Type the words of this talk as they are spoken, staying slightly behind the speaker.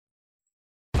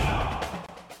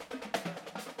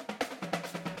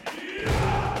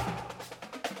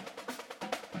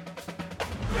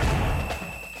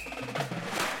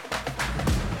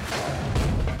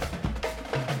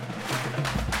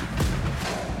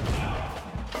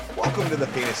Welcome to the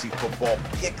Fantasy Football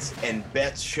Picks and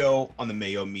Bets show on the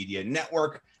Mayo Media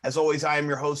Network. As always, I am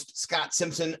your host, Scott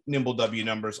Simpson, Nimble W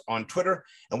Numbers on Twitter,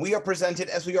 and we are presented,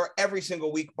 as we are every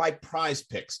single week, by Prize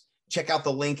Picks. Check out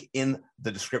the link in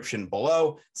the description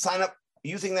below. Sign up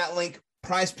using that link,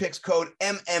 Prize Picks code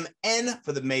MMN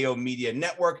for the Mayo Media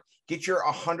Network. Get your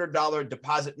 $100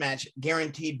 deposit match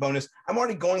guaranteed bonus. I'm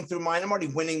already going through mine. I'm already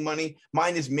winning money.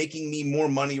 Mine is making me more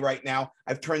money right now.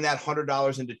 I've turned that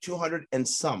 $100 into 200 and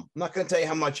some. I'm not going to tell you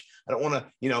how much. I don't want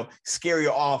to, scare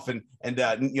you off and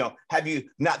have you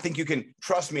not think you can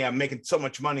trust me. I'm making so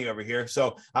much money over here.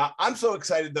 So I'm so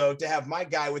excited, though, to have my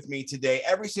guy with me today.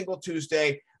 Every single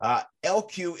Tuesday,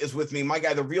 LQ is with me, my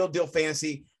guy, the Real Deal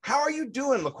Fantasy. How are you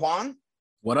doing, Laquan?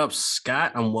 What up,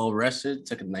 Scott? I'm well rested.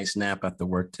 Took a nice nap after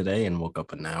work today and woke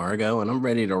up an hour ago, and I'm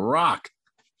ready to rock.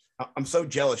 I'm so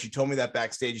jealous. You told me that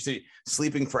backstage. You said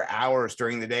sleeping for hours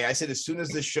during the day. I said, as soon as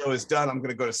this show is done, I'm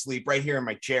going to go to sleep right here in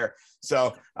my chair.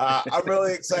 So I'm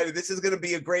really excited. This is going to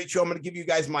be a great show. I'm going to give you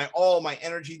guys my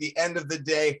energy, the end of the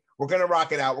day. We're going to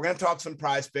rock it out. We're going to talk some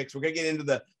Prize Picks. We're going to get into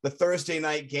the Thursday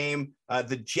night game,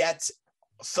 the Jets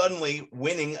suddenly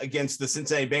winning against the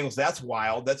Cincinnati Bengals. That's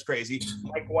wild. That's crazy.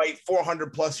 Mike White,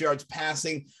 400 plus yards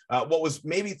passing. What was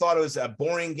maybe thought it was a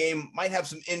boring game might have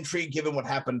some intrigue given what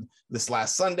happened this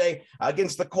last Sunday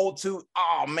against the Colts, who,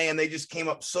 oh man, they just came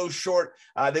up so short.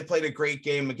 They played a great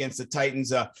game against the Titans.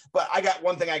 But I got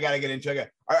one thing I got to get into.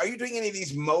 Are you doing any of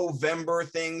these Movember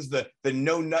things, the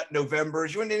no nut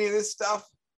Novembers? You into any of this stuff?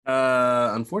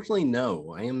 Unfortunately,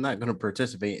 no. I am not going to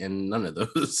participate in none of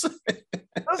those.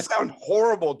 Those sound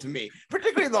horrible to me,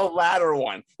 particularly the latter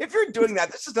one. If you're doing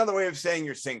that, this is another way of saying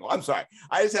you're single. I'm sorry.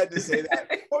 I just had to say that.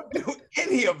 Don't do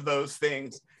any of those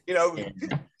things.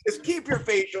 Just keep your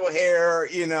facial hair,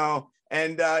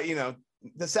 and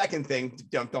the second thing,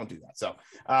 don't do that. So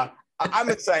I'm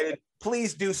excited.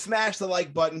 Please do smash the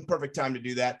like button. Perfect time to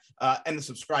do that. And the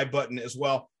subscribe button as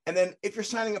well. And then if you're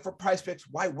signing up for Prize Picks,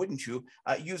 why wouldn't you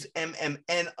use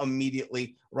MMN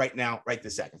immediately right now, right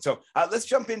this second? So let's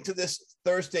jump into this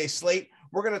Thursday slate.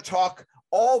 We're going to talk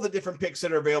all the different picks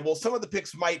that are available. Some of the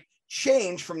picks might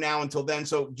change from now until then,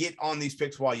 so get on these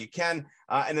picks while you can.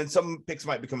 And then some picks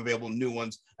might become available, new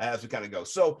ones as we kind of go.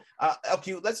 So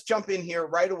LQ, let's jump in here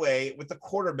right away with the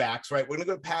quarterbacks, right? We're going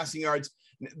to go to passing yards.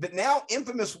 The now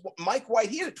infamous Mike White,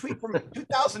 he had a tweet from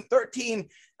 2013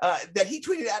 that he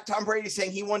tweeted at Tom Brady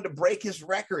saying he wanted to break his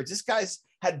records. This guy's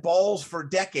had balls for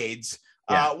decades.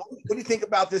 Yeah. What do you think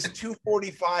about this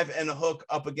 245 and a hook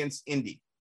up against Indy?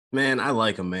 Man, I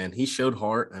like him, man. He showed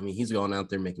heart. I mean, he's going out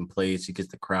there making plays. He gets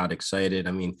the crowd excited.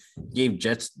 I mean, gave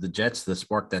the Jets the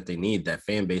spark that they need, that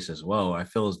fan base as well. I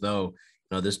feel as though,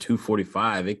 this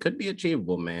 245, it could be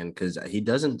achievable, man, because he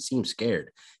doesn't seem scared.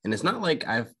 And it's not like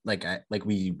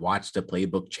we watched the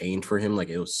playbook change for him, like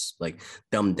it was like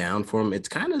dumbed down for him. It's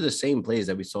kind of the same plays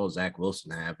that we saw Zach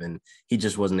Wilson have, and he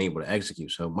just wasn't able to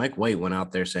execute. So Mike White went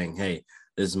out there saying, hey,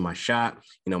 this is my shot,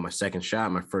 my second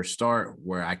shot, my first start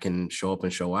where I can show up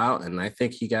and show out. And I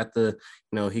think he got the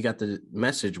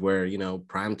message where,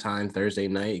 prime time Thursday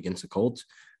night against the Colts,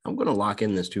 I'm going to lock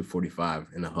in this 245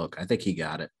 in a hook. I think he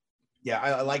got it. Yeah,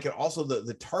 I like it. Also,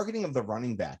 the targeting of the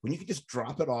running back, when you can just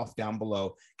drop it off down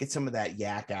below, get some of that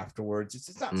yak afterwards.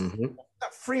 It's not,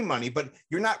 not free money, but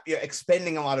you're not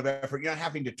expending a lot of effort. You're not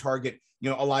having to target,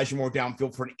 Elijah Moore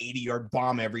downfield for an 80-yard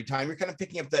bomb every time. You're kind of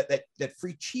picking up that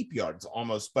free cheap yards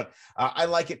almost. But I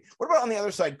like it. What about on the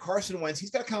other side, Carson Wentz? He's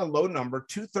got kind of low number,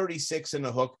 236 in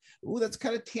the hook. Ooh, that's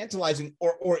kind of tantalizing.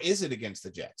 Or is it against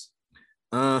the Jets?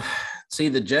 See,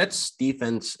 the Jets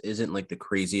defense isn't like the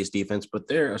craziest defense, but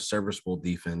they're a serviceable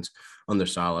defense under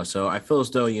Saleh. So I feel as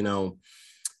though,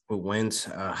 with Wentz,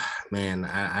 man,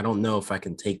 I don't know if I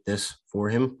can take this for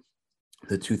him,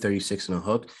 the 236 and a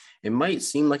hook. It might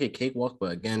seem like a cakewalk,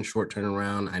 but again, short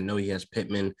turnaround. I know he has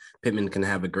Pittman. Pittman can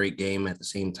have a great game at the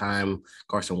same time.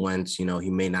 Carson Wentz, he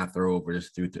may not throw over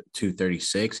this through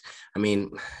 236. I mean,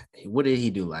 what did he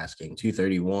do last game?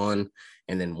 231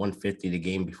 and then 150 the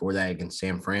game before that against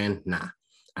San Fran. Nah,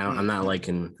 I'm not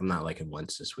liking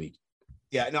Wentz this week.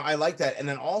 Yeah, no, I like that. And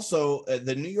then also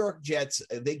the New York Jets,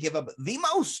 they give up the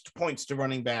most points to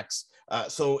running backs.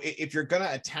 So if you're going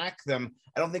to attack them,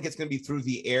 I don't think it's going to be through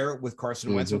the air with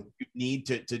Carson Wentz. So you need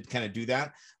to kind of do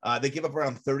that. They give up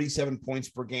around 37 points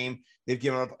per game. They've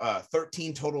given up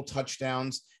 13 total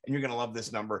touchdowns, and you're going to love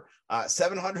this number,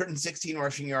 716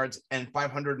 rushing yards and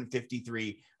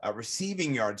 553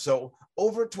 receiving yards. So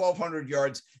over 1,200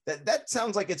 yards. That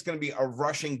sounds like it's going to be a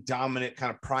rushing dominant kind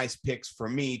of Prize Picks for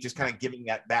me, just kind of giving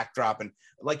that backdrop. And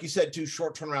like you said, too,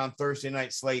 short turnaround Thursday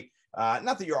night slate.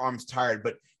 Not that your arm's tired,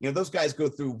 but those guys go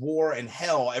through war and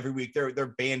hell every week.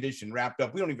 They're bandaged and wrapped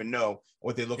up. We don't even know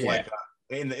what they look like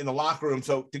in the locker room.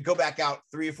 So to go back out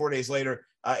 3 or 4 days later,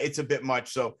 it's a bit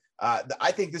much. So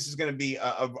I think this is going to be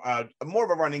a more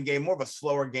of a running game, more of a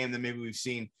slower game than maybe we've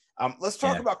seen. Let's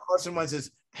talk about Carson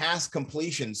Wentz's pass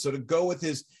completion. So to go with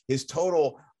his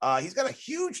total, he's got a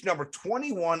huge number,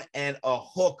 21 and a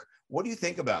hook. What do you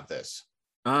think about this?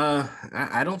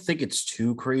 I don't think it's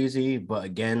too crazy, but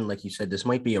again, like you said, this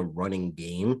might be a running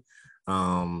game.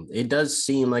 It does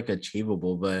seem like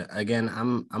achievable, but again,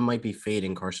 I might be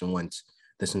fading Carson Wentz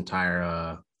this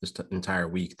entire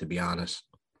week, to be honest.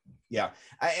 Yeah,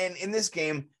 and in this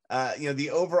game, the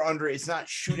over under, it's not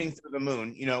shooting through the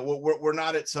moon. We're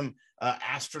not at some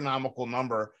astronomical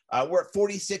number. We're at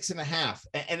 46.5,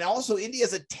 and also Indy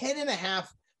has a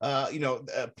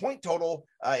 10.5 point total.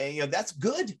 That's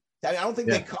good. I don't think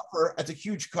they cover. That's a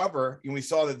huge cover. We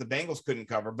saw that the Bengals couldn't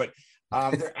cover, but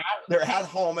they're at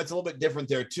home. It's a little bit different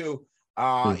there too.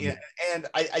 And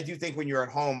I do think when you're at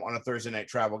home on a Thursday night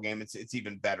travel game, it's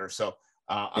even better. So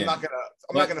I'm not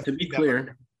gonna. To be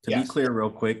clear,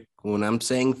 real quick, when I'm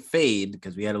saying fade,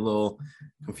 because we had a little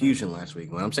confusion last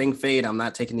week. When I'm saying fade, I'm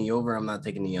not taking the over. I'm not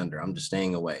taking the under. I'm just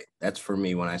staying away. That's for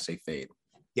me when I say fade.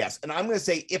 Yes, and I'm going to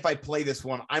say if I play this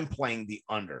one, I'm playing the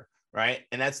under, right?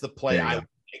 And that's the play I would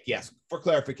make. Yes, for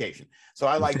clarification. So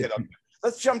I like that.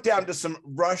 Let's jump down to some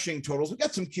rushing totals. We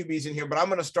got some QBs in here, but I'm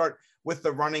going to start with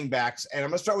the running backs, and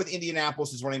I'm going to start with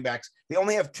Indianapolis's running backs. They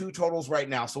only have 2 totals right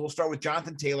now, so we'll start with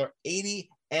Jonathan Taylor, 80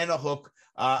 and a hook.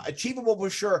 Achievable for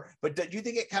sure, but do you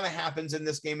think it kind of happens in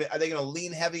this game? Are they going to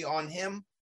lean heavy on him?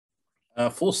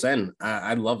 Full send.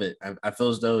 I love it. I feel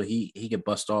as though he could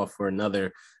bust off for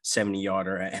another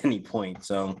 70-yarder at any point.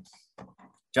 So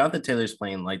Jonathan Taylor's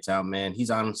playing lights out, man. He's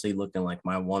honestly looking like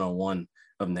my 101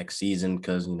 of next season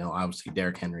because, obviously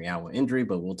Derrick Henry out with injury,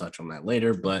 but we'll touch on that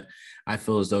later. But I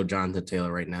feel as though Jonathan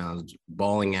Taylor right now is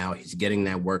balling out. He's getting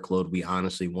that workload we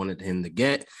honestly wanted him to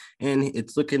get, and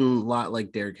it's looking a lot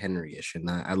like Derrick Henry-ish, and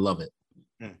I love it.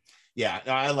 Yeah,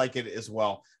 no, I like it as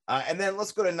well. And then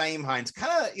let's go to Nyheim Hines,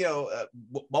 kind of,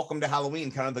 welcome to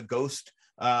Halloween, kind of the ghost,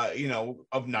 of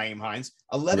Nyheim Hines.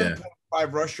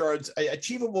 11.5 rush yards,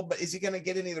 achievable, but is he going to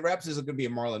get any of the reps? Is it going to be a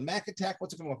Marlon Mack attack?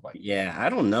 What's it going to look like? Yeah, I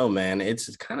don't know, man.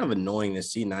 It's kind of annoying to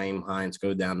see Nyheim Hines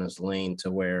go down this lane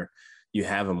to where you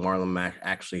have a Marlon Mack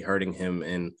actually hurting him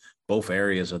in both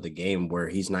areas of the game where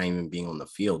he's not even being on the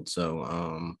field. So,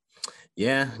 I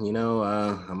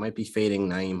might be fading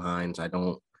Nyheim Hines. I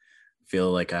don't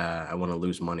feel like I want to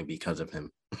lose money because of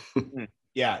him.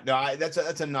 Yeah, no,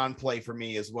 that's a non-play for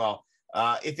me as well.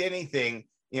 If anything,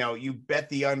 you bet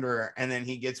the under and then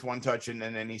he gets one touch and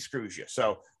then he screws you.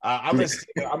 So I'm gonna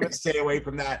stay away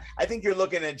from that. I think you're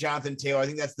looking at Jonathan Taylor. I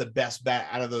think that's the best bet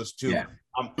out of those two. Yeah.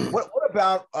 What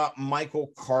about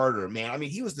Michael Carter, man? I mean,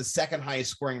 he was the second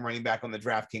highest scoring running back on the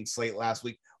DraftKings slate last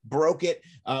week. Broke it.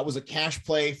 It was a cash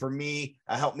play for me.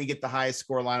 Helped me get the highest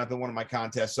score lineup in one of my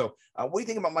contests. So what do you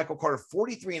think about Michael Carter?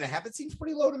 43.5. It seems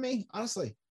pretty low to me,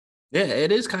 honestly. Yeah,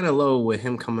 it is kind of low with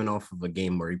him coming off of a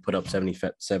game where he put up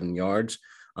 77 yards.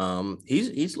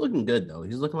 He's looking good though.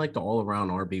 He's looking like the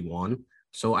all-around RB1.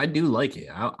 So I do like it.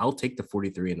 I'll take the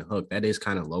 43 and the hook. That is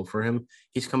kind of low for him.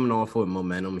 He's coming off with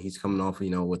momentum. He's coming off,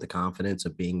 with the confidence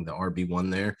of being the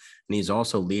RB1 there. And he's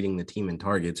also leading the team in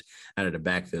targets out of the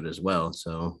backfield as well.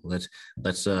 So let's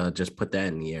just put that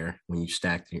in the air when you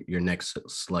stack your next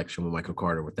selection with Michael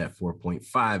Carter with that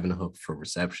 4.5 and a hook for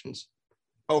receptions.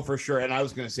 Oh, for sure. And I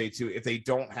was going to say, too, if they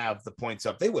don't have the points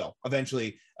up, they will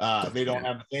eventually. They don't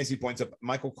have the fantasy points up.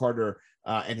 Michael Carter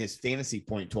and his fantasy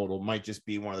point total might just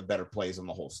be one of the better plays on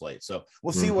the whole slate. So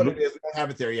we'll see what it is. We don't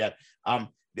have it there yet.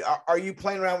 Are you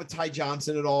playing around with Ty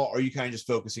Johnson at all? Or are you kind of just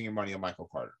focusing your money on Michael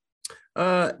Carter?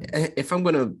 If I'm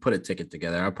going to put a ticket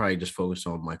together, I'll probably just focus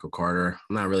on Michael Carter.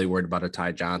 I'm not really worried about a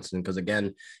Ty Johnson because,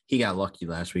 again, he got lucky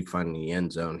last week finding the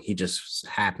end zone. He just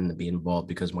happened to be involved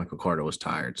because Michael Carter was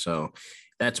tired. So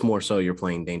that's more so you're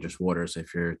playing dangerous waters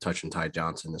if you're touching Ty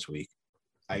Johnson this week.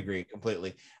 I agree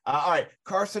completely. All right,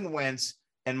 Carson Wentz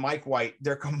and Mike White,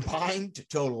 their combined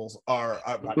totals are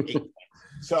about 8.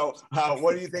 So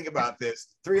what do you think about this?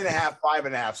 3.5,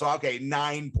 5.5. So, okay,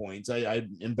 9 points. I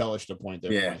embellished a point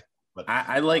there. Yeah. But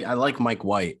I like Mike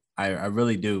White. I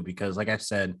really do because, like I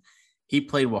said, he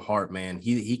played with heart, man.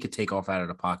 He could take off out of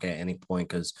the pocket at any point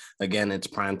because, again, it's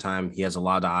prime time. He has a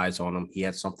lot of eyes on him. He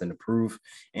has something to prove.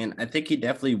 And I think he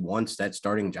definitely wants that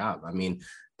starting job. I mean,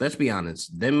 let's be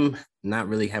honest, them not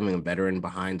really having a veteran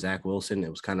behind Zach Wilson, it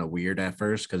was kind of weird at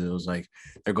first because it was like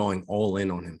they're going all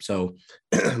in on him. So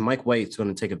Mike White's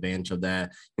going to take advantage of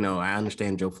that. I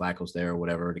understand Joe Flacco's there or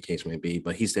whatever the case may be,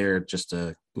 but he's there just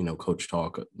to, coach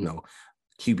talk,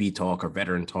 QB talk or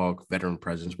veteran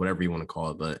presence, whatever you want to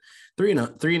call it. But three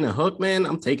and a hook, man,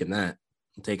 I'm taking that.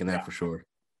 I'm taking that for sure.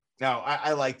 No,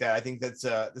 I like that. I think that's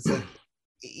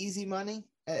easy money.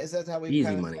 Is that how we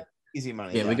easy money? Easy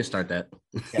money. Yeah, we can start that.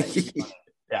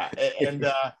 Yeah, and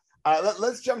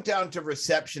let's jump down to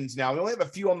receptions now. We only have a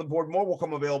few on the board. More will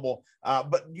come available.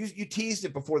 But you teased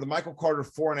it before, the Michael Carter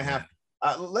 4.5.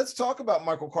 Let's talk about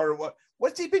Michael Carter.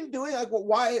 What's he been doing? Like,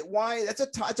 why? That's a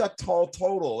tall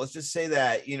total. Let's just say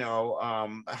that,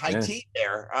 high tea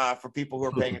there for people who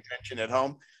are paying attention at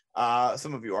home.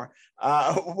 Some of you are.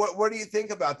 What do you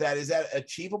think about that? Is that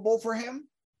achievable for him?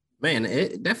 Man,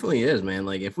 it definitely is, man.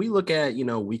 Like if we look at,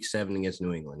 week 7 against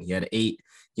New England, he had eight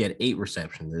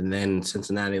receptions, and then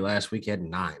Cincinnati last week he had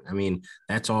 9. I mean,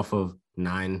 that's off of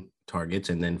 9 targets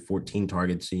and then 14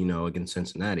 targets, against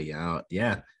Cincinnati.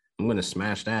 Yeah, I'm going to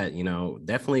smash that,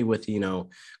 definitely with,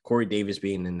 Corey Davis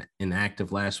being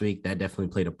inactive last week. That definitely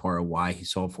played a part of why he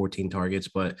saw 14 targets,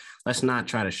 but let's not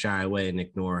try to shy away and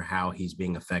ignore how he's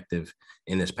being effective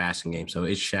in this passing game. So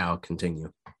it shall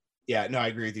continue. Yeah, no, I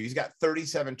agree with you. He's got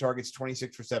 37 targets,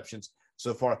 26 receptions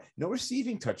so far. No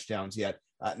receiving touchdowns yet.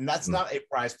 And that's not a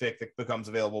prize pick that becomes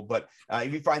available. But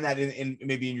if you find that in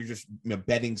maybe in your just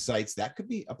betting sites, that could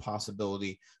be a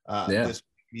possibility.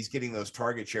 He's getting those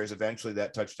target shares. Eventually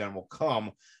that touchdown will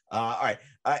come. All right.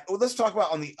 Well, let's talk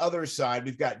about on the other side.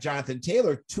 We've got Jonathan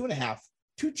Taylor, 2.5,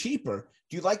 too cheaper.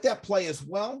 Do you like that play as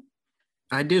well?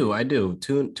 I do.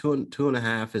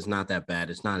 2.5 is not that bad.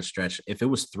 It's not a stretch. If it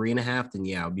was 3.5, then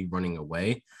yeah, I'll be running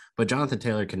away. But Jonathan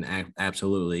Taylor can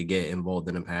absolutely get involved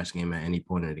in a passing game at any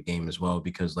point in the game as well,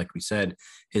 because like we said,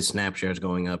 his snap share is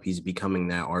going up. He's becoming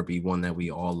that RB1 that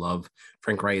we all love.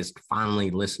 Frank Wright is finally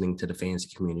listening to the fantasy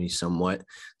community somewhat.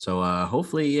 So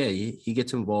hopefully, yeah, he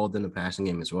gets involved in the passing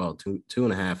game as well.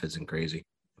 2.5 isn't crazy.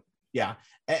 Yeah.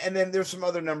 And then there's some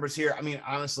other numbers here. I mean,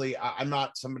 honestly, I'm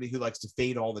not somebody who likes to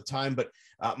fade all the time, but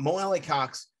Mo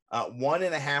Alie-Cox,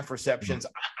 1.5 receptions.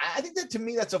 I think that to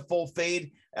me, that's a full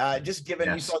fade. Just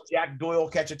given we saw Jack Doyle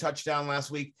catch a touchdown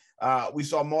last week. We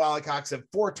saw Mo Alie-Cox have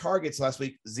 4 targets last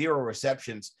week, 0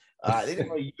 receptions. They didn't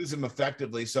really use him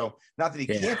effectively. So not that he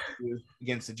can't use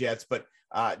against the Jets, but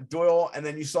Doyle, and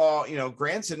then you saw,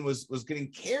 Granson was getting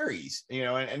carries,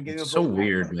 and getting so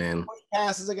weird, man.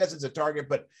 Passes, I guess it's a target,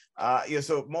 but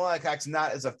so Mo Alie-Cox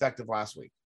not as effective last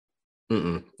week.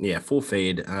 Yeah, full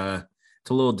fade. It's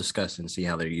a little disgusting to see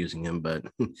how they're using him, but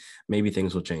maybe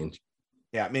things will change.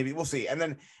 Yeah, maybe we'll see. And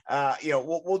then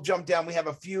we'll jump down. We have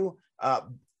a few.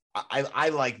 I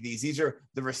like these. These are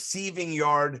the receiving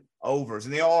yard overs,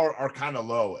 and they all are kind of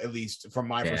low, at least from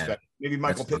my perspective. Maybe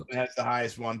Michael Pittman has the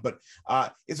highest one, but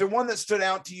is there one that stood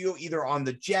out to you either on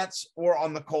the Jets or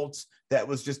on the Colts that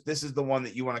was just, this is the one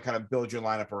that you want to kind of build your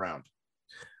lineup around?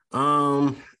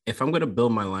 If I'm going to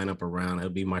build my lineup around, it'll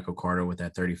be Michael Carter with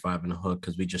that 35 and a hook,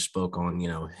 because we just spoke on,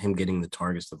 him getting the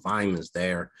targets. The volume is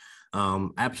there.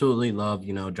 Absolutely love,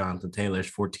 Jonathan Taylor's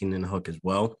 14 and a hook as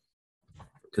well,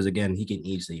 because again, he can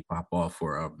easily pop off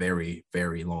for a very,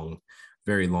 very long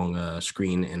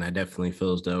screen, and I definitely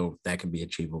feel as though that could be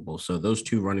achievable. So those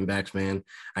 2 running backs, man,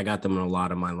 I got them in a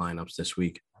lot of my lineups this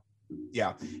week.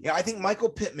 Yeah, I think Michael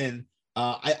Pittman,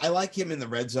 I like him in the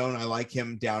red zone. I like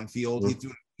him downfield.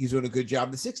 He's doing a good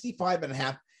job. The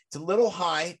 65.5, it's a little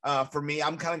high for me.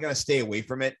 I'm kind of going to stay away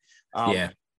from it.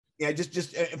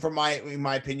 Just from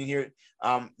my opinion here,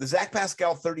 the Zach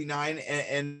Pascal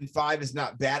 39.5 is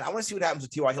not bad. I want to see what happens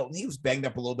with T.Y. Hilton. He was banged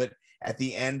up a little bit at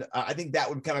the end. I think that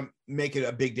would kind of make it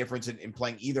a big difference in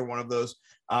playing either one of those.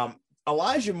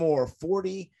 Elijah Moore,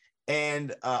 40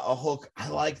 and a hook. I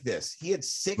like this. He had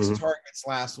 6 targets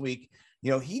last week.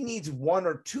 He needs 1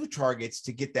 or 2 targets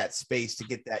to get that space, to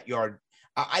get that yard.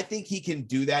 I think he can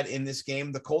do that in this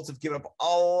game. The Colts have given up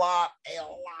a lot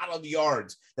of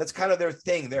yards. That's kind of their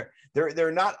thing.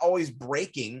 They're not always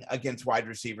breaking against wide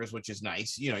receivers, which is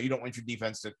nice. You don't want your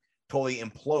defense to totally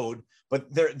implode, but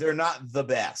they're not the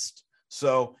best.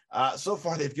 So so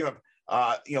far they've given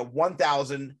up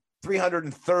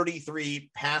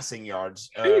 1,333 passing yards,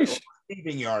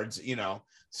 receiving yards.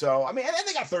 So, I mean, and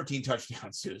they got 13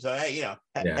 touchdowns too. So,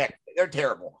 heck, they're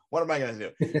terrible. What am I going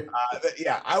to do?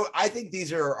 I think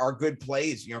these are good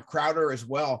plays. Crowder as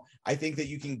well. I think that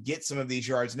you can get some of these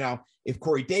yards. Now, if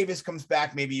Corey Davis comes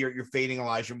back, maybe you're fading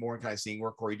Elijah Moore and kind of seeing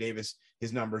where Corey Davis,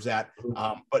 his numbers at.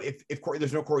 But if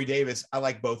there's no Corey Davis, I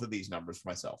like both of these numbers for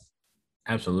myself.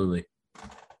 Absolutely.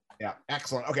 Yeah,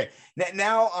 excellent. Okay,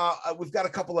 now we've got a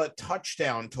couple of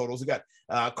touchdown totals. We got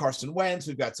Carson Wentz.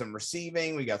 We've got some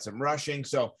receiving. We got some rushing.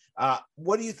 So,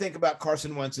 what do you think about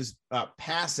Carson Wentz's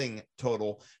passing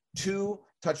total? 2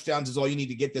 touchdowns is all you need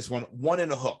to get this one. 1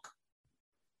 in a hook.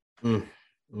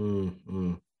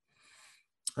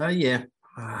 Yeah.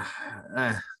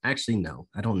 Actually, no,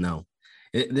 I don't know.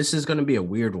 This is going to be a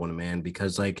weird one, man,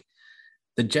 because like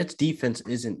the Jets defense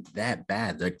isn't that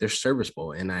bad. Like they're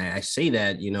serviceable. And I say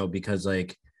that, because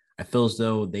like I feel as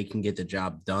though they can get the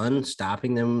job done,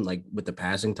 stopping them like with the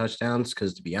passing touchdowns.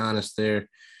 Cause to be honest, they're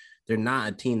not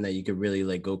a team that you could really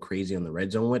like go crazy on the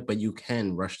red zone with, but you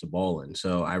can rush the ball in.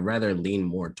 So I rather lean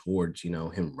more towards,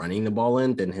 him running the ball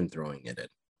in than him throwing it in.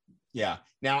 Yeah.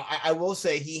 Now I will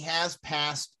say he has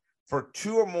passed for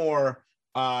 2 or more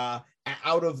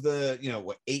out of the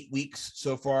 8 weeks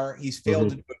so far. He's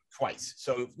failed to do it twice.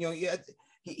 So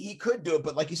he could do it,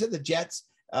 but like you said, the Jets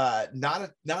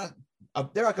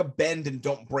they're like a bend and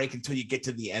don't break until you get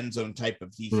to the end zone type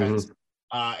of defense.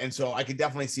 And so I could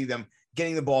definitely see them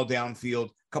getting the ball downfield,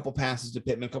 a couple passes to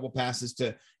Pittman, a couple passes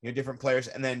to different players,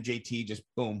 and then JT just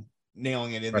boom,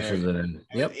 nailing it in Pressures there. It in.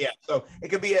 Yep. Yeah. So it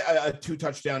could be a 2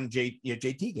 touchdown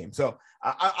JT game. So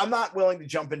I'm not willing to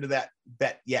jump into that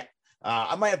bet yet.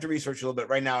 I might have to research a little bit.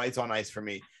 Right now, it's on ice for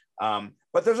me.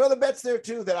 But there's other bets there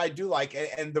too that I do like,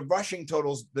 and the rushing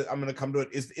totals that I'm going to come to it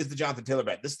is the Jonathan Taylor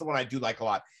bet. This is the one I do like a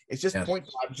lot. It's just 0.5,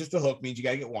 just a hook, means you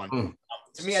got to get 1.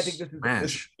 To me, I think this is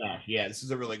smash. Yeah, this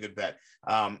is a really good bet.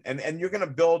 And you're going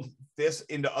to build this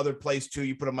into other plays too.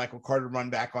 You put a Michael Carter run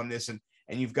back on this, and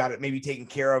you've got it maybe taken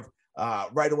care of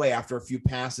right away after a few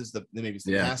passes. Maybe it's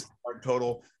the pass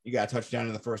total. You got a touchdown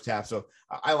in the first half. So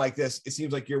I like this. It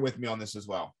seems like you're with me on this as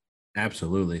well.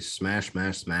 Absolutely, smash.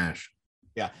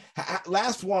 Yeah.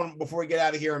 Last one before we get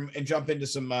out of here and jump into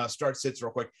some start sits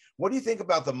real quick. What do you think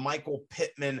about the Michael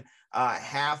Pittman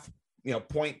half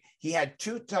point? He had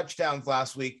 2 touchdowns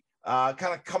last week. Kind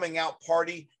of coming out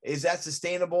party. Is that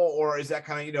sustainable, or is that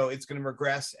kind of it's going to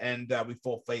regress and we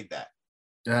full fade that?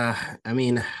 I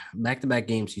mean, back-to-back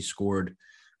games he scored.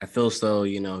 I feel as though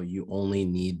you only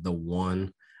need the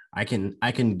one. I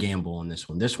can gamble on this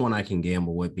one. This one I can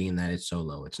gamble with, being that it's so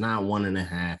low. It's not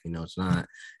 1.5. It's not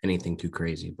anything too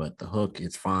crazy. But the hook,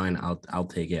 it's fine. I'll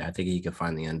take it. I think he can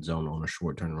find the end zone on a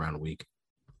short turnaround week.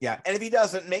 Yeah, and if he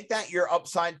doesn't, make that your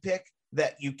upside pick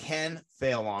that you can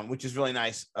fail on, which is really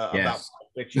nice about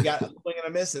picks. You got a swing and a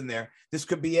miss in there. This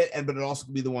could be it, but it also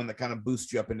could be the one that kind of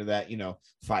boosts you up into that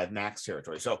 5 max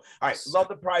territory. So, all right, love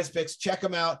the Prize Picks. Check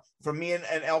them out. From me and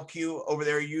LQ over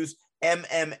there. Use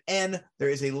MMN. There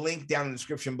is a link down in the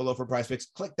description below for Prize Picks.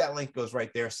 Click that link, goes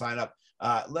right there. Sign up.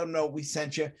 Let them know we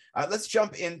sent you. Let's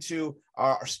jump into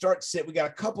our start sit. We got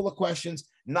a couple of questions,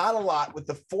 not a lot, with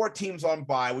the 4 teams on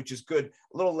bye, which is good.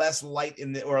 A little less light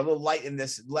in a little light in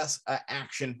this, less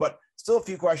action, but still a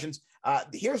few questions.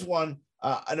 Here's one,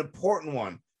 an important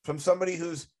one from somebody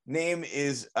whose name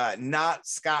is not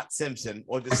Scott Simpson.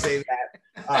 We'll just say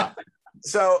that.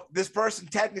 So this person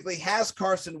technically has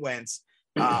Carson Wentz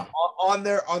on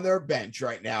their bench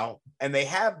right now, and they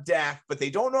have Dak, but they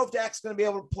don't know if Dak's going to be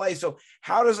able to play. So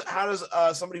how does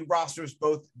somebody who rosters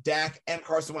both Dak and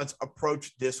Carson Wentz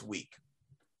approach this week?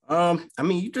 I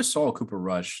mean, you just saw Cooper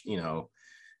Rush,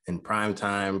 in prime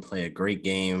time, play a great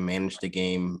game, managed the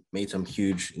game, made some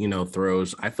huge,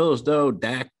 throws. I feel as though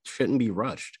Dak shouldn't be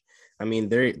rushed. I mean,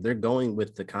 they're going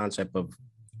with the concept of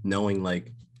knowing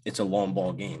like it's a long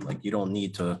ball game. Like you don't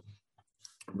need to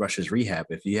rush his rehab.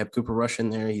 If you have Cooper Rush in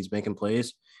there, he's making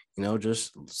plays,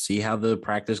 just see how the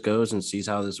practice goes and sees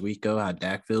how this week go, how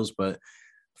Dak feels. But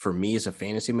for me as a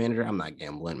fantasy manager, I'm not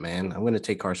gambling, man. I'm going to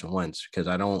take Carson Wentz because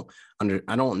I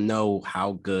don't know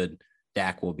how good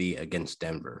Dak will be against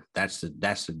Denver. That's the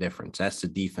difference. That's the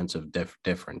defensive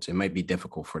difference. It might be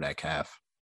difficult for that calf.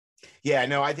 Yeah,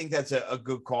 no, I think that's a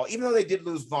good call. Even though they did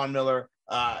lose Von Miller,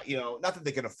 not that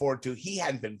they can afford to. He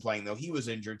hadn't been playing though; he was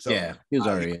injured. So yeah, he was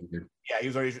already injured. Yeah, he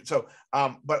was already injured. So,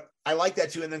 but I like that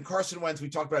too. And then Carson Wentz, we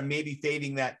talked about maybe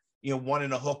fading that 1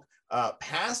 in a hook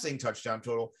passing touchdown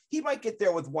total. He might get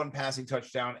there with 1 passing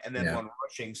touchdown and then 1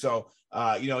 rushing. So,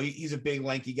 he's a big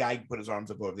lanky guy. He can put his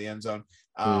arms up over the end zone.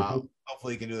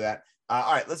 Hopefully, he can do that.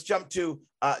 All right, let's jump to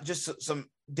just some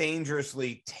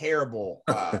dangerously terrible.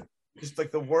 Just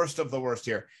like the worst of the worst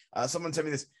here. Someone sent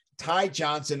me this: Ty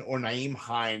Johnson or Nyheim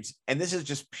Hines. And this is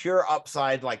just pure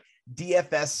upside, like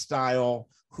DFS style.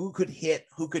 Who could hit?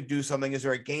 Who could do something? Is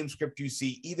there a game script you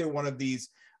see either one of these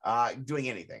doing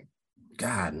anything?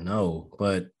 God, no.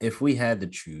 But if we had to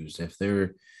choose, if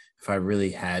I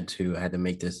really had to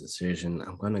make this decision,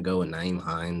 I'm going to go with Nyheim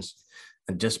Hines.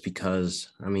 And just because,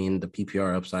 I mean, the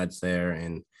PPR upside's there,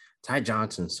 and Ty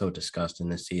Johnson's so disgusting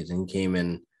this season. He came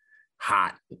in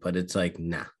hot, but it's like,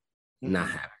 not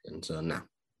happening. So, nah.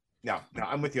 No,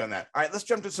 I'm with you on that. All right, let's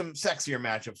jump to some sexier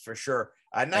matchups for sure.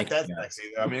 Not that sexy,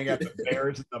 though. I mean, I got the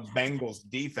Bears and the Bengals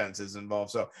defenses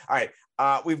involved. So, all right,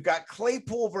 we've got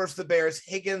Claypool versus the Bears,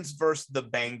 Higgins versus the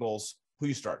Bengals. Who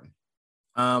you starting?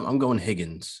 I'm going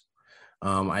Higgins.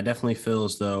 I definitely feel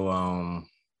as though,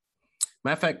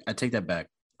 matter of fact, I take that back.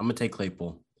 I'm going to take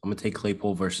Claypool. I'm going to take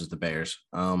Claypool versus the Bears.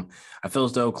 I feel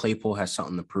as though Claypool has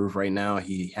something to prove right now.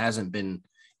 He hasn't been,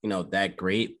 that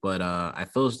great, but I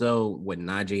feel as though with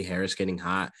Najee Harris getting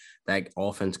hot, that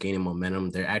offense gaining momentum,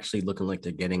 they're actually looking like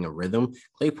they're getting a rhythm.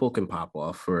 Claypool can pop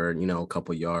off for, a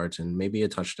couple yards and maybe a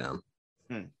touchdown.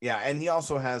 Yeah, and he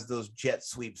also has those jet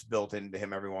sweeps built into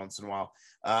him every once in a while.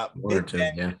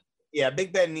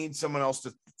 Big Ben needs someone else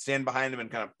to stand behind him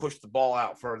and kind of push the ball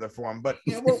out further for him. But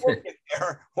we'll get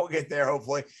there. We'll get there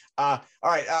hopefully. All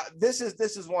right, this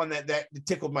is one that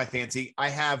tickled my fancy. I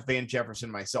have Van Jefferson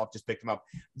myself. Just picked him up.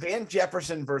 Van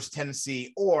Jefferson versus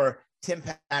Tennessee, or Tim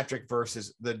Patrick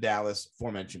versus the Dallas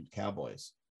aforementioned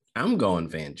Cowboys. I'm going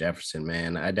Van Jefferson,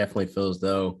 man. I definitely feel as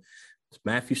though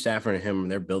Matthew Stafford and him,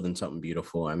 they're building something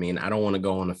beautiful. I mean, I don't want to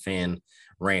go on a fan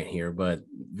rant here, but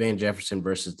Van Jefferson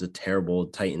versus the terrible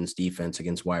Titans defense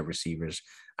against wide receivers,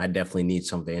 I definitely need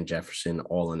some Van Jefferson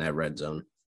all in that red zone.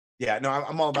 Yeah, no,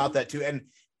 I'm all about that too.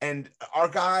 And our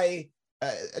guy,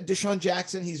 Deshaun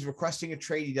Jackson, he's requesting a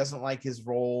trade. He doesn't like his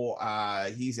role.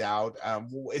 He's out.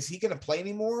 Is he going to play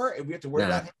anymore? We have to worry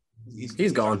about him.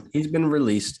 He's gone. He's been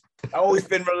released. Oh, he's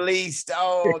been released.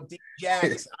 Oh, D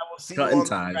Jackson, I will see you on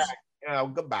ties. The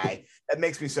track. Goodbye. That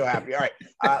makes me so happy. All right.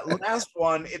 Last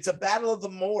one. It's a battle of the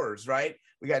Moors, right?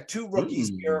 We got two rookies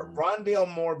here.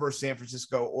 Rondale Moore versus San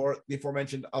Francisco, or the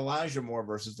aforementioned Elijah Moore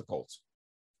versus the Colts.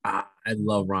 I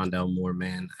love Rondale Moore,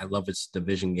 man. I love his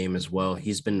division game as well.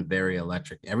 He's been very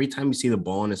electric. Every time you see the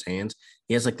ball in his hands,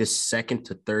 he has like this second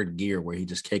to third gear where he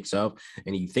just kicks up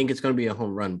and you think it's going to be a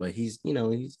home run, but he's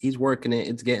working it.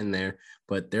 It's getting there,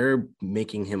 but they're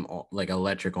making him like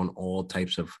electric on all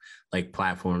types of like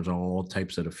platforms, on all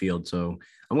types of the field. So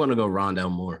I'm going to go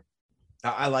Rondale Moore.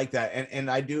 I like that.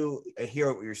 And I do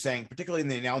hear what you're saying, particularly in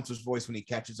the announcer's voice when he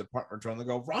catches a punt return. They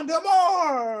go, Rondale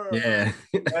Moore! Yeah.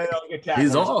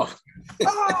 He's off.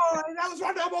 Oh, that was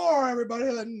Rondale Moore, everybody.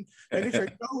 And you're sure you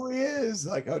know who he is.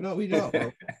 Like, oh, no, we don't.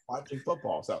 We're watching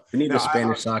football. So we need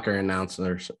Spanish soccer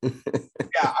announcers.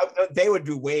 They would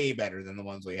do way better than the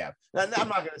ones we have. Now, I'm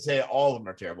not going to say all of them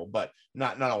are terrible, but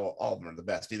not all of them are the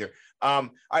best either.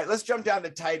 All right, let's jump down to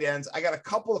tight ends. I got a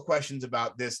couple of questions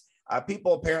about this.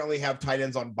 People apparently have tight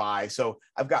ends on bye. So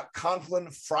I've got Conklin,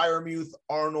 Freiermuth,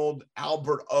 Arnold,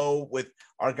 Albert O, with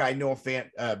our guy Noah Fant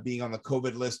being on the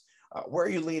COVID list. Where are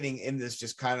you leaning in this?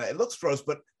 Just kind of, it looks gross,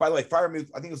 but by the way, Freiermuth,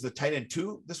 I think it was the tight end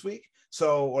 2 this week.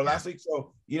 Or last week.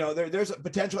 So, there's a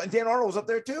potential, and Dan Arnold was up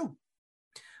there too.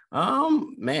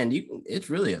 Man, it's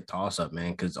really a toss up,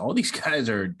 man, because all these guys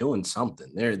are doing something.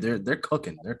 They're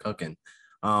cooking. They're cooking.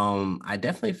 I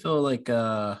definitely feel like,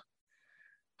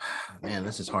 man,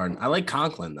 this is hard. I like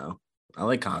Conklin, though. I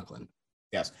like Conklin.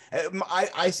 Yes.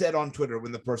 I said on Twitter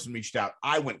when the person reached out,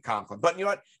 I went Conklin. But you know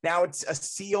what? Now it's a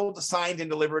sealed, signed, and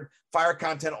delivered fire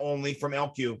content only from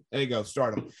LQ. There you go.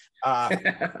 Start them. All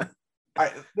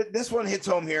right, this one hits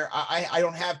home here. I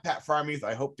don't have Pat Freiermuth.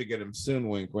 I hope to get him soon.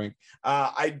 Wink, wink.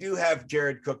 I do have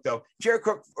Jared Cook, though. Jared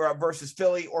Cook versus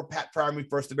Philly, or Pat Freiermuth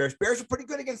versus the Bears. Bears are pretty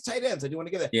good against tight ends. I do want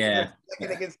to get that. Yeah.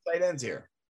 Against tight ends here.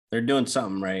 They're doing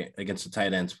something right against the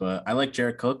tight ends, but I like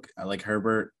Jared Cook. I like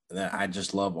Herbert. I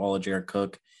just love all of Jared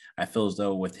Cook. I feel as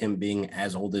though with him being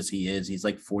as old as he is, he's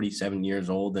like 47 years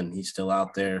old and he's still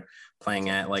out there playing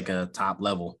at like a top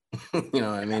level. You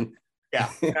know what I mean? Yeah,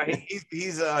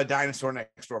 he's a dinosaur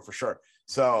next door for sure.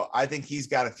 So I think he's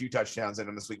got a few touchdowns in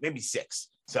him this week, maybe 6.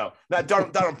 So that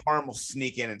Donald Parham will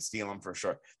sneak in and steal him for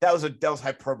sure. That was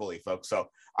hyperbole, folks. So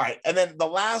all right, and then the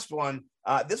last one.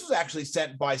 This was actually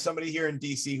sent by somebody here in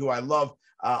DC who I love,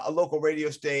 a local radio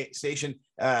station.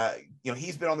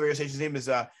 He's been on the radio station. His name is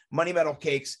Money Metal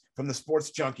Cakes from the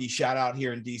Sports Junkie. Shout out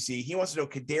here in DC. He wants to know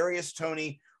Kadarius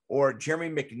Toney or Jeremy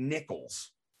McNichols.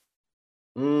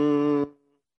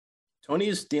 Tony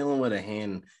is dealing with a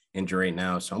hand injury right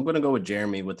now, so I'm going to go with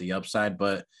Jeremy with the upside,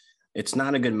 but it's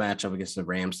not a good matchup against the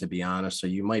Rams, to be honest. So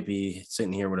you might be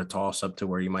sitting here with a toss-up to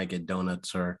where you might get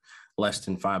donuts or less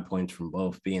than 5 points from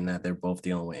both, being that they're both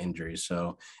dealing with injuries.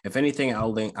 So if anything,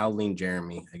 I'll lean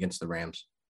Jeremy against the Rams.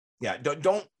 Yeah,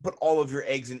 don't put all of your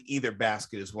eggs in either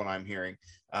basket is what I'm hearing.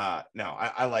 No,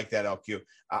 I like that, LQ.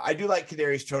 I do like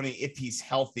Kadarius Toney if he's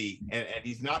healthy, and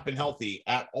he's not been healthy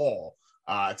at all.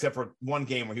 except for one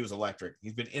game where he was electric.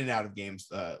 He's been in and out of games,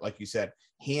 like you said,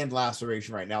 hand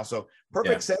laceration right now. So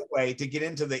perfect segue to get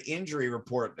into the injury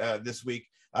report this week.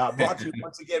 Brought to you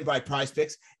once again by Prize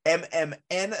Picks, MMN.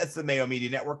 It's the Mayo Media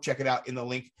Network. Check it out in the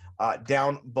link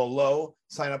down below.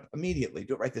 Sign up immediately.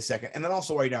 Do it right this second. And then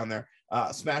also while you're down there,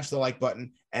 smash the like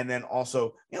button. And then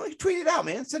also, tweet it out,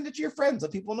 man. Send it to your friends.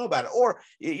 Let people know about it. Or,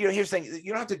 here's the thing.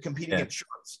 You don't have to compete against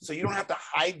sharks. So you don't have to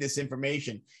hide this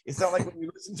information. It's not like when you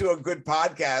listen to a good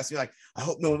podcast, you're like, I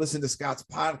hope no one listened to Scott's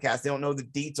podcast. They don't know the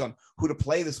deets on who to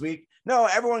play this week. No,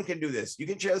 everyone can do this. You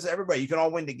can share this to everybody. You can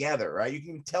all win together, right? You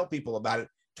can tell people about it.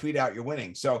 Tweet out you're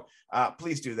winning. So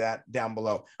please do that down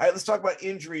below. All right, let's talk about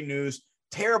injury news.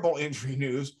 Terrible injury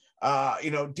news.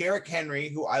 Derrick Henry,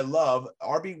 who I love,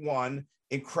 RB1,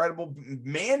 incredible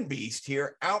man beast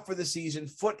here, out for the season,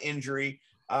 foot injury.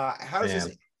 How does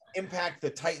this impact the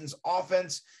Titans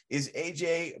offense? Is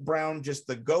AJ Brown just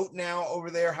the GOAT now over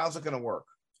there? How's it going to work?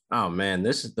 Oh man,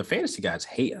 this is the fantasy guys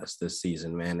hate us this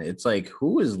season, man. It's like,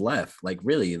 who is left? Like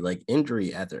really, like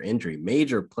injury after injury,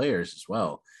 major players as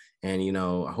well. And,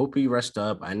 I hope he rests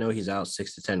up. I know he's out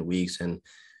 6 to 10 weeks, and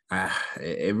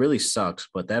it really sucks.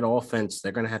 But that offense,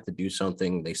 they're going to have to do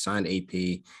something. They signed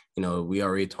AP. We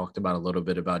already talked about a little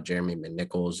bit about Jeremy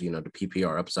McNichols, the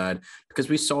PPR upside, because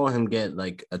we saw him get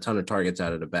like a ton of targets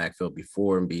out of the backfield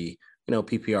before and be,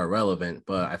 PPR relevant.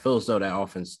 But I feel as though that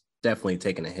offense definitely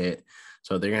taking a hit.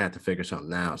 So they're going to have to figure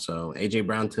something out. So AJ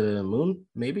Brown to the moon,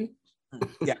 maybe?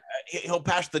 Yeah, he'll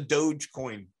pass the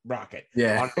Dogecoin rocket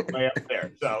on the way up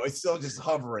there. So it's still just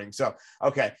hovering. So,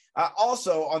 okay.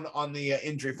 Also on the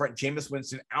injury front, Jameis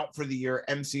Winston out for the year,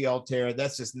 MCL tear.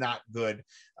 That's just not good.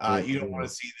 You don't want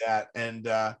to see that. And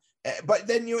but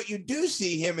then you do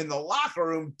see him in the locker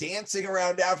room dancing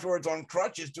around afterwards on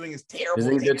crutches, doing his terrible. He's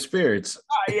in good spirits.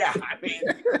 Yeah, I mean,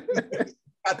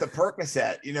 got the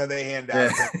Percocet. They hand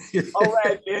out.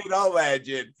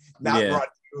 Alleged. Not brought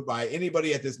by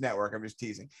anybody at this network. I'm just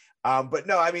teasing. But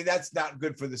no, I mean, that's not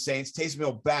good for the Saints. Taysom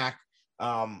Hill back,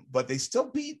 but they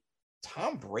still beat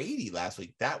Tom Brady last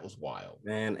week. That was wild.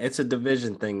 Man, it's a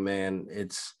division thing, man.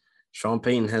 It's Sean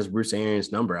Payton has Bruce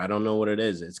Arians' number. I don't know what it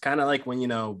is. It's kind of like when,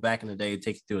 back in the day, it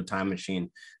takes you to a time machine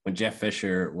when Jeff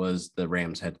Fisher was the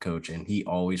Rams head coach, and he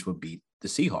always would beat the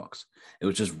Seahawks. It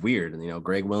was just weird. And,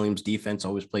 Greg Williams' defense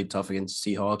always played tough against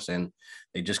the Seahawks, and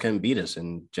they just couldn't beat us.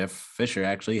 And Jeff Fisher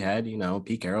actually had,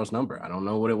 Pete Carroll's number. I don't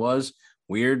know what it was.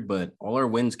 Weird, but all our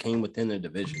wins came within the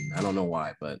division. I don't know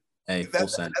why, but hey, full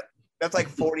send. That's like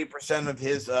 40% of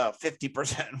his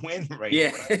 50% win rate.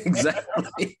 Yeah,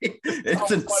 exactly.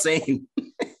 It's insane.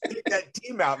 Take that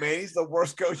team out, man. He's the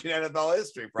worst coach in NFL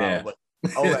history, probably.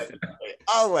 Yeah.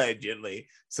 Allegedly.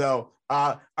 So,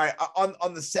 all right,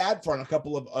 on the sad front, a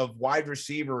couple of wide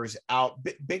receivers out,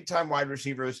 big time wide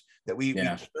receivers that we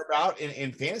care about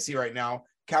in fantasy right now.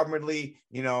 Calvin Ridley,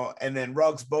 and then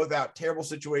Ruggs both out. Terrible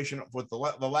situation with the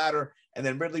latter, and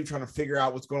then Ridley trying to figure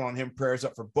out what's going on him. Prayers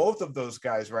up for both of those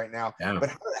guys right now. Yeah. But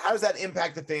how does that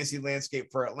impact the fantasy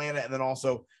landscape for Atlanta, and then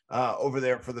also over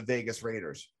there for the Vegas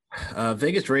Raiders?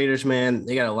 Vegas Raiders, man,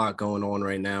 they got a lot going on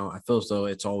right now. I feel as though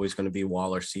it's always going to be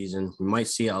Waller season. We might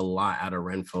see a lot out of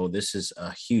Renfro. This is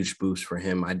a huge boost for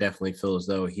him. I definitely feel as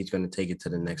though he's going to take it to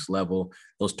the next level.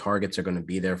 Those targets are going to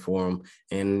be there for him.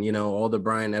 And, all the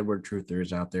Brian Edward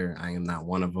truthers out there, I am not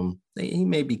one of them. He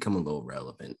may become a little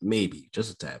relevant, maybe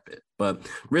just a tad bit. But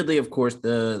Ridley, of course,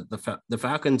 the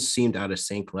Falcons seemed out of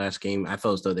sync last game. I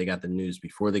felt as though they got the news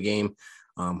before the game.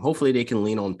 Hopefully they can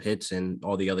lean on Pitts and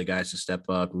all the other guys to step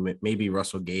up. Maybe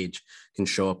Russell Gage can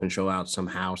show up and show out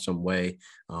somehow, some way.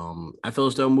 I feel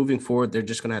as though moving forward, they're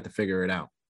just going to have to figure it out.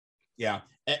 Yeah.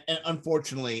 And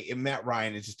unfortunately, Matt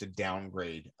Ryan is just a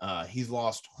downgrade. He's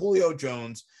lost Julio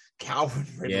Jones, Calvin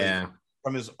Ridley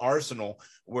from his arsenal,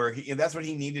 where that's what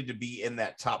he needed to be in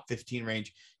that top 15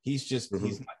 range. He's just,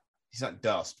 he's not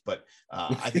dust, but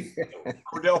I think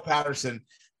Cordell Patterson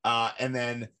and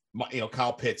then,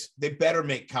 Kyle Pitts, they better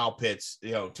make Kyle Pitts,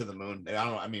 to the moon. I don't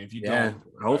know. I mean, if you don't,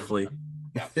 hopefully.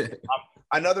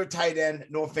 Another tight end,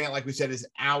 Noah Fant, like we said, is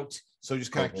out. So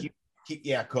just kind of keep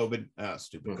COVID,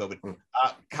 stupid COVID.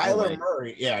 Kyler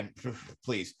Murray,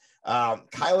 please.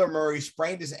 Kyler Murray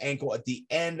sprained his ankle at the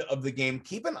end of the game.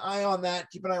 Keep an eye on that.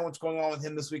 Keep an eye on what's going on with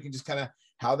him this week, and just kind of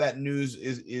how that news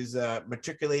is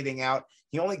matriculating out.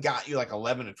 He only got you like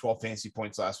 11 to 12 fantasy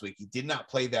points last week. He did not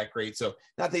play that great. So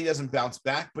not that he doesn't bounce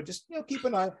back, but just, keep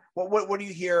an eye. What do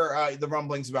you hear the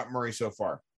rumblings about Murray so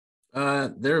far?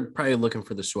 They're probably looking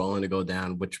for the swelling to go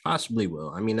down, which possibly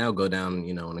will. I mean, that'll go down,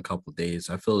 in a couple of days.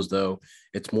 I feel as though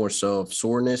it's more so of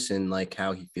soreness and like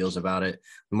how he feels about it.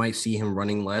 We might see him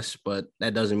running less, but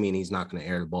that doesn't mean he's not going to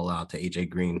air the ball out to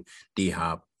AJ Green, D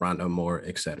Hop, Rondale Moore,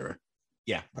 etc.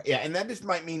 Yeah, and that just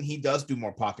might mean he does do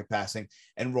more pocket passing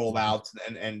and roll outs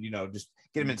and just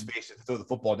get him in space to throw the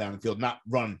football down the field, not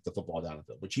run the football down the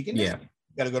field, which he can do. Yeah.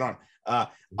 Got a good arm.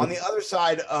 On the other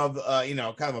side of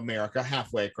kind of America,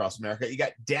 halfway across America, you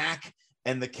got Dak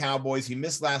and the Cowboys. He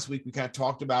missed last week. We kind of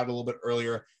talked about it a little bit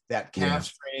earlier, that calf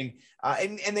strain.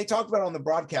 And they talked about it on the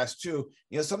broadcast too,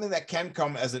 something that can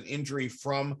come as an injury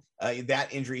from that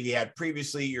injury he had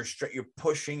previously. You're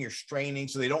pushing, you're straining,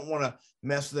 so they don't want to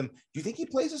mess with him. Do you think he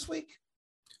plays this week?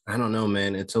 I don't know,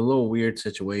 man. It's a little weird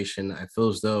situation. I feel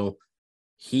as though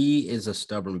he is a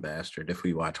stubborn bastard. If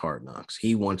we watch Hard Knocks,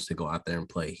 he wants to go out there and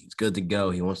play. He's good to go.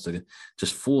 He wants to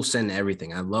just full send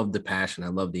everything. I love the passion. I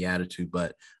love the attitude.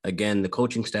 But again, the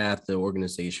coaching staff, the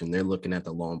organization, they're looking at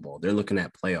the long ball. They're looking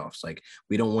at playoffs. Like,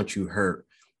 we don't want you hurt,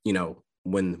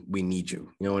 when we need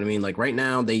you. You know what I mean? Like, right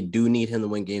now, they do need him to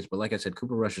win games. But like I said,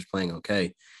 Cooper Rush is playing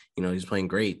okay. He's playing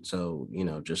great. So,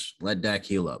 just let Dak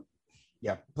heal up.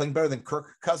 Yeah, playing better than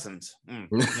Kirk Cousins.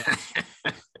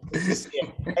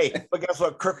 Hey, but guess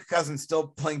what? Kirk Cousins still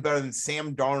playing better than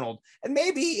Sam Darnold. And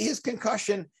maybe his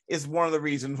concussion is one of the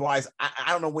reasons why. I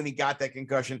don't know when he got that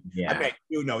concussion. Yeah. I mean, I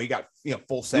do know he got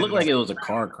full set. It looked like it was a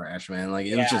car crash, man. Like,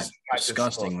 it was just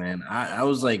disgusting, man. I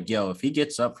was like, yo, if he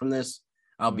gets up from this,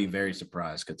 I'll be very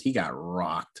surprised because he got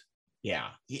rocked. Yeah.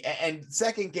 And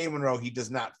second game in a row, he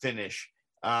does not finish.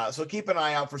 So keep an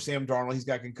eye out for Sam Darnold. He's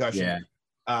got concussion. Yeah.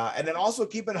 And then also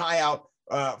keep an eye out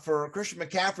for Christian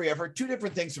McCaffrey. I've heard two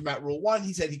different things from Matt Rule. One,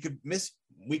 he said he could miss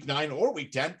week 9 or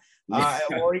week 10,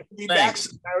 or he could be back.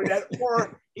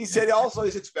 Or he said also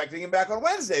he's expecting him back on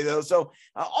Wednesday, though. So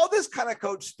all this kind of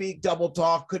coach speak, double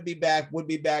talk, could be back, would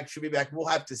be back, should be back. We'll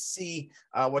have to see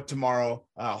what tomorrow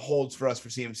holds for us for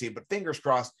CMC. But fingers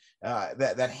crossed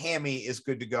that hammy is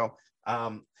good to go.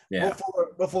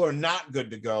 Will Fuller not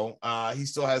good to go. He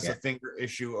still has a finger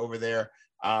issue over there.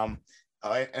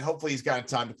 And hopefully he's got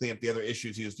time to clean up the other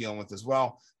issues he was dealing with as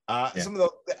well. Some of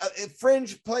the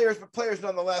fringe players, but players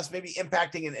nonetheless, maybe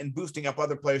impacting and boosting up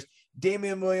other players.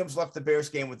 Damian Williams left the Bears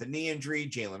game with a knee injury.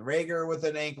 Jalen Reagor with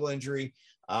an ankle injury.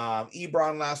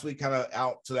 Ebron last week kind of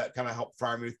out, so that kind of helped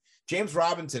Freiermuth. James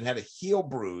Robinson had a heel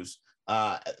bruise.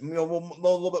 We'll know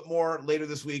a little bit more later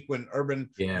this week when Urban,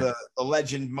 the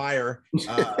legend Meyer,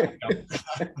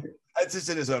 that's just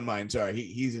in his own mind. Sorry,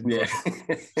 he's in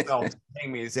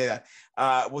paying me to say that.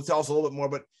 We'll tell us a little bit more,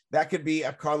 but that could be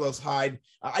a Carlos Hyde.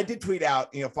 I did tweet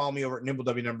out, follow me over at Nimble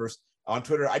W Numbers on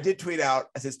Twitter. I did tweet out,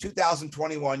 it says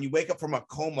 2021, you wake up from a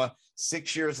coma,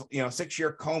 6 years,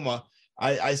 6-year coma.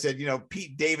 I said,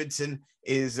 Pete Davidson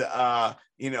is,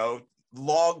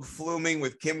 log fluming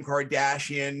with Kim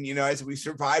Kardashian, as we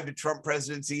survived a Trump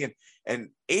presidency, and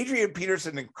Adrian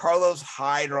Peterson and Carlos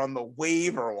Hyde are on the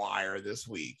waiver wire this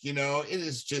week. It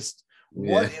is just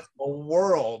what in the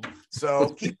world. So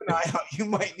keep an eye out. You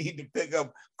might need to pick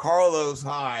up Carlos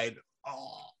Hyde.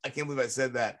 Oh, I can't believe I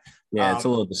said that. Yeah, it's a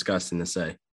little disgusting to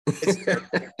say. It's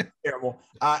terrible.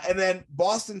 And then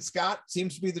Boston Scott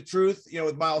seems to be the truth.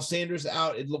 With Miles Sanders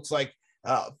out, it looks like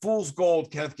fool's gold,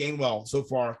 Kenneth Gainwell so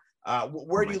far.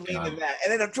 Where do you lean in that?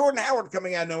 And then Jordan Howard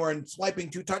coming out of nowhere and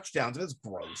swiping 2 touchdowns. It's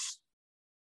gross.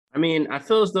 I mean, I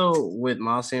feel as though with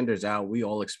Miles Sanders out, we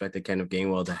all expected Kenneth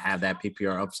Gainwell to have that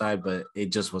PPR upside, but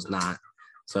it just was not.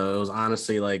 So it was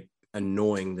honestly like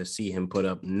annoying to see him put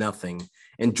up nothing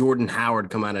and Jordan Howard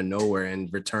come out of nowhere and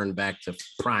return back to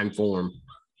prime form.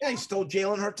 Yeah, he stole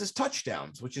Jalen Hurts'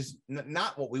 touchdowns, which is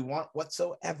not what we want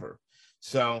whatsoever.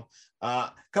 So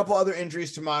a couple other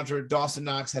injuries to monitor. Dawson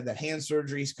Knox had that hand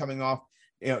surgery. He's coming off.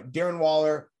 Darren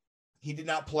Waller, he did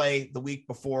not play the week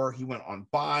before. He went on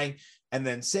bye. And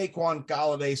then Saquon,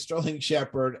 Golladay, Sterling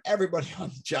Shepard, everybody on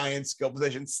the Giants skill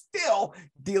position still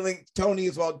dealing, Tony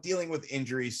as well, dealing with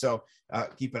injuries. So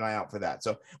keep an eye out for that.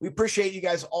 So we appreciate you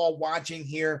guys all watching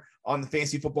here on the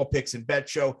Fantasy Football Picks and Bet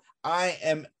Show. I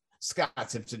am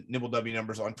Scott Simpson, Nimble W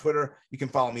Numbers on Twitter. You can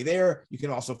follow me there. You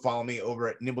can also follow me over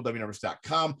at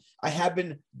nimblewnumbers.com. I have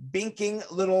been binking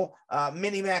little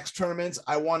mini max tournaments.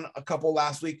 I won a couple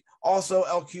last week. Also,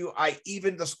 LQ, I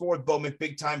evened the score with Bo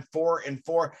McBig Time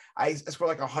 4-4. I scored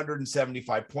like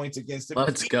 175 points against him.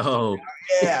 Let's go.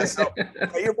 Yeah. So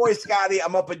your boy Scotty,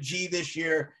 I'm up a G this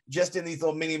year just in these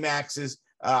little mini maxes.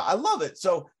 I love it.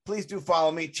 So please do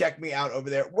follow me. Check me out over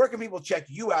there. Where can people check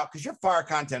you out? Because you're fire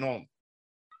content only.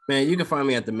 Man, you can find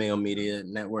me at the Mayo Media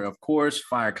Network, of course,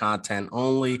 fire content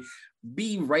only.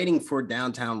 Be writing for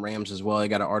Downtown Rams as well. I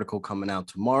got an article coming out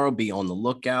tomorrow. Be on the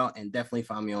lookout, and definitely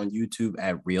find me on YouTube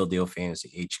at Real Deal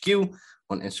Fantasy HQ,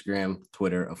 on Instagram,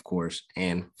 Twitter, of course,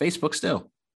 and Facebook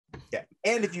still. Yeah.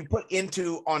 And if you put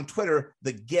on Twitter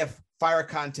the GIF fire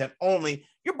content only,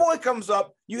 your boy comes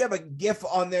up. You have a GIF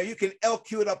on there. You can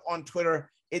LQ it up on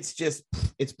Twitter. it's just,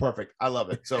 it's perfect. I love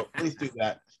it. So please do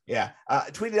that. Yeah.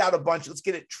 Tweet it out a bunch. Let's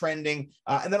get it trending.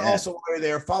 And then also while you're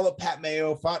there, follow Pat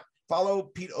Mayo, follow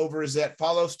Pete Overzet,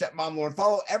 follow Stepmom Lauren,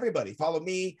 follow everybody, follow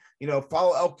me,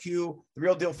 follow LQ, The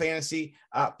Real Deal Fantasy.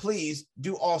 Please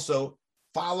do also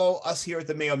follow us here at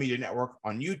the Mayo Media Network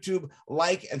on YouTube,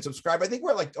 like and subscribe. I think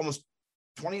we're like almost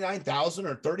 29,000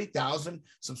 or 30,000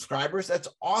 subscribers. That's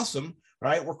awesome,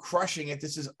 right? We're crushing it.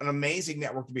 This is an amazing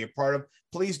network to be a part of.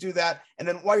 Please do that. And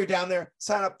then while you're down there,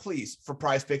 sign up, please, for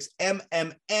Prize Picks.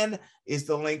 MMN is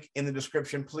the link in the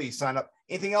description. Please sign up.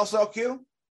 Anything else, LQ?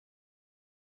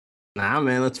 Nah,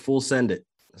 man, let's full send it.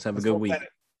 Let's have a good week.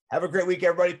 Have a great week,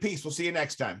 everybody. Peace. We'll see you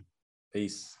next time.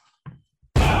 Peace.